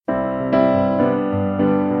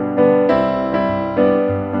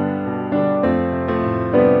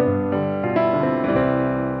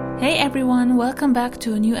welcome back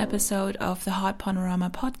to a new episode of the Hot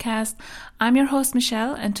Panorama podcast. I'm your host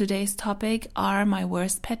Michelle, and today's topic are my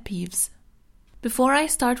worst pet peeves. Before I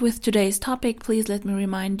start with today's topic, please let me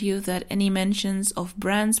remind you that any mentions of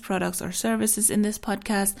brands, products, or services in this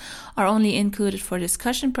podcast are only included for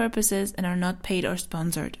discussion purposes and are not paid or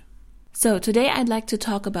sponsored. So today I'd like to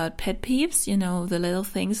talk about pet peeves, the little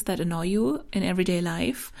things that annoy you in everyday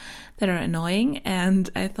life that are annoying,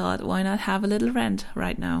 and I thought, why not have a little rant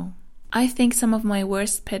right now? I think some of my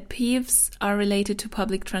worst pet peeves are related to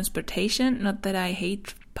public transportation. Not that I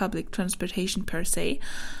hate public transportation per se,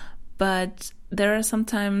 but there are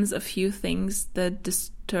sometimes a few things that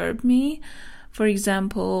disturb me. For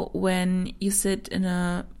example, when you sit in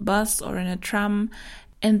a bus or in a tram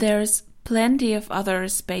and there's plenty of other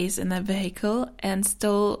space in the vehicle and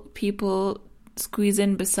still people squeeze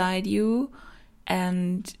in beside you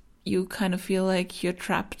and you kind of feel like you're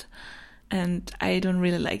trapped. And I don't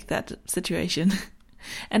really like that situation.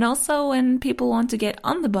 And also when people want to get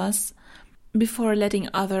on the bus before letting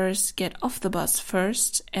others get off the bus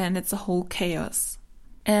first, and it's a whole chaos.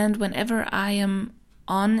 And whenever I am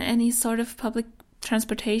on any sort of public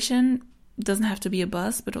transportation, it doesn't have to be a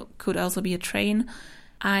bus, but it could also be a train,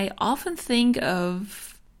 I often think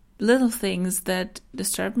of little things that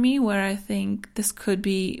disturb me where I think this could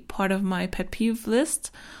be part of my pet peeve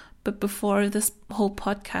list. But before this whole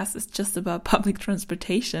podcast is just about public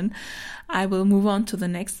transportation, I will move on to the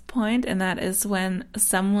next point, and that is when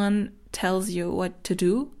someone tells you what to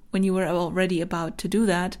do when you were already about to do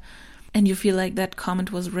that, and you feel like that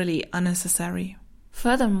comment was really unnecessary.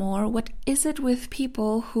 Furthermore, what is it with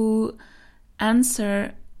people who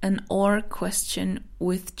answer an or question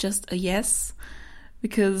with just a yes?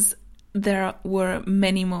 Because there were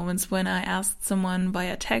many moments when I asked someone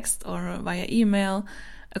via text or via email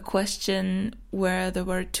a question where there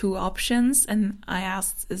were two options, and I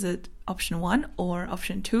asked, is it option 1 or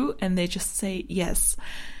option 2? And they just say yes.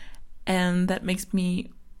 And that makes me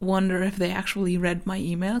wonder if they actually read my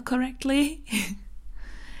email correctly.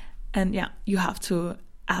 And yeah, you have to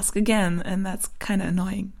ask again, and that's kind of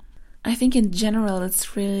annoying. I think in general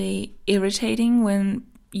it's really irritating when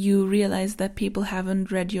you realize that people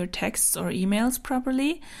haven't read your texts or emails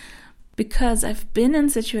properly, because I've been in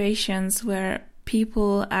situations where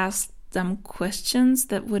people ask them questions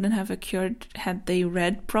that wouldn't have occurred had they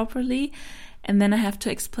read properly, and then I have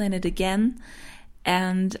to explain it again,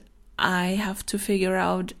 and I have to figure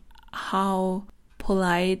out how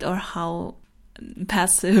polite or how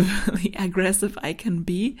passively aggressive I can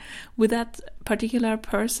be with that particular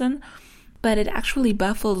person. But it actually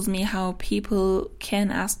baffles me how people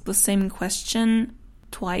can ask the same question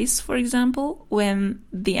twice, for example, when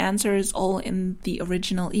the answer is all in the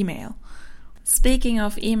original email. Speaking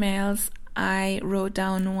of emails, I wrote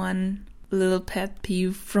down one little pet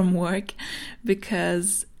peeve from work,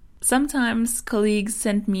 because sometimes colleagues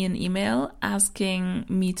send me an email asking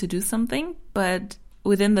me to do something, but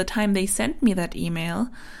within the time they sent me that email,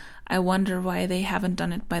 I wonder why they haven't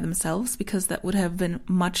done it by themselves, because that would have been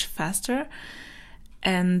much faster.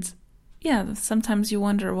 And yeah, sometimes you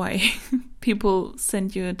wonder why people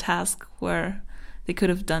send you a task where they could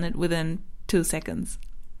have done it within 2 seconds.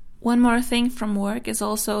 One more thing from work is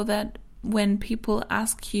also that when people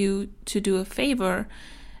ask you to do a favor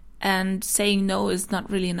and saying no is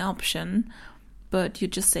not really an option, but you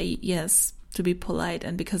just say yes to be polite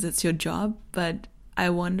and because it's your job. But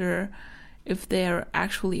I wonder if they're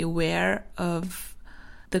actually aware of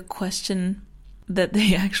the question that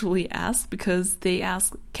they actually ask, because they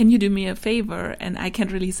ask, can you do me a favor? And I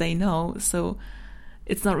can't really say no, so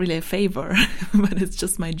it's not really a favor, but it's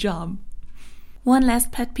just my job. One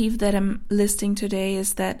last pet peeve that I'm listing today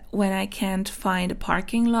is that when I can't find a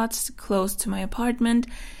parking lot close to my apartment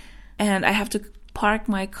and I have to park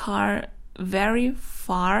my car very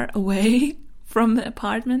far away from the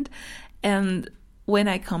apartment, and when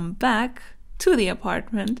I come back to the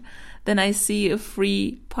apartment, then I see a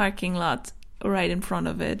free parking lot right in front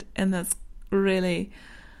of it, and that's really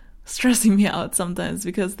stressing me out sometimes,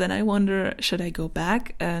 because then I wonder, should I go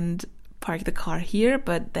back and park the car here?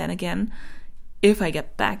 But then again, if I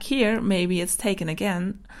get back here, maybe it's taken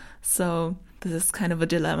again. So this is kind of a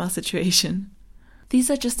dilemma situation. These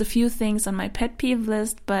are just a few things on my pet peeve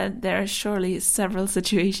list, but there are surely several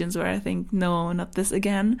situations where I think, no, not this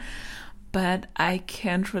again. But I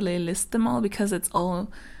can't really list them all, because it's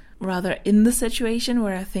all rather in the situation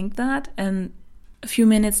where I think that, and a few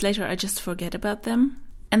minutes later I just forget about them.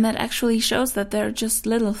 And that actually shows that they're just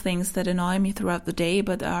little things that annoy me throughout the day,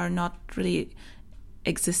 but are not really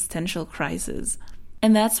existential crises.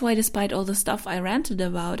 And that's why, despite all the stuff I ranted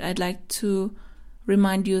about, I'd like to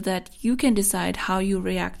remind you that you can decide how you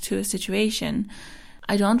react to a situation.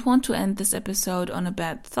 I don't want to end this episode on a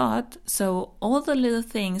bad thought, so all the little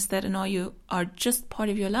things that annoy you are just part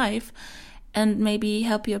of your life, and maybe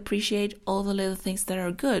help you appreciate all the little things that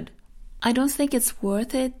are good. I don't think it's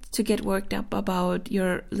worth it to get worked up about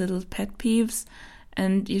your little pet peeves,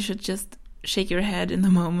 and you should just shake your head in the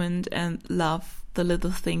moment and laugh the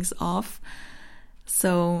little things off.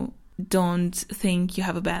 So don't think you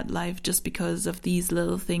have a bad life just because of these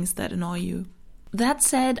little things that annoy you. That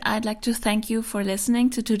said, I'd like to thank you for listening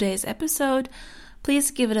to today's episode.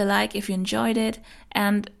 Please give it a like if you enjoyed it,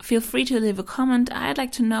 and feel free to leave a comment. I'd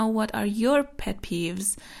like to know, what are your pet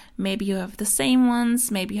peeves? Maybe you have the same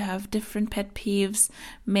ones, maybe you have different pet peeves,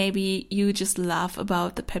 maybe you just laugh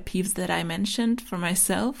about the pet peeves that I mentioned for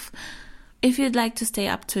myself. If you'd like to stay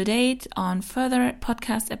up to date on further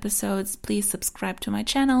podcast episodes, please subscribe to my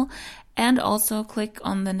channel and also click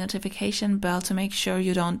on the notification bell to make sure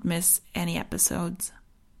you don't miss any episodes.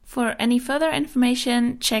 For any further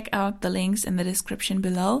information, check out the links in the description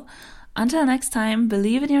below. Until next time,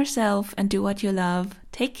 believe in yourself and do what you love.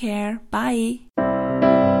 Take care. Bye.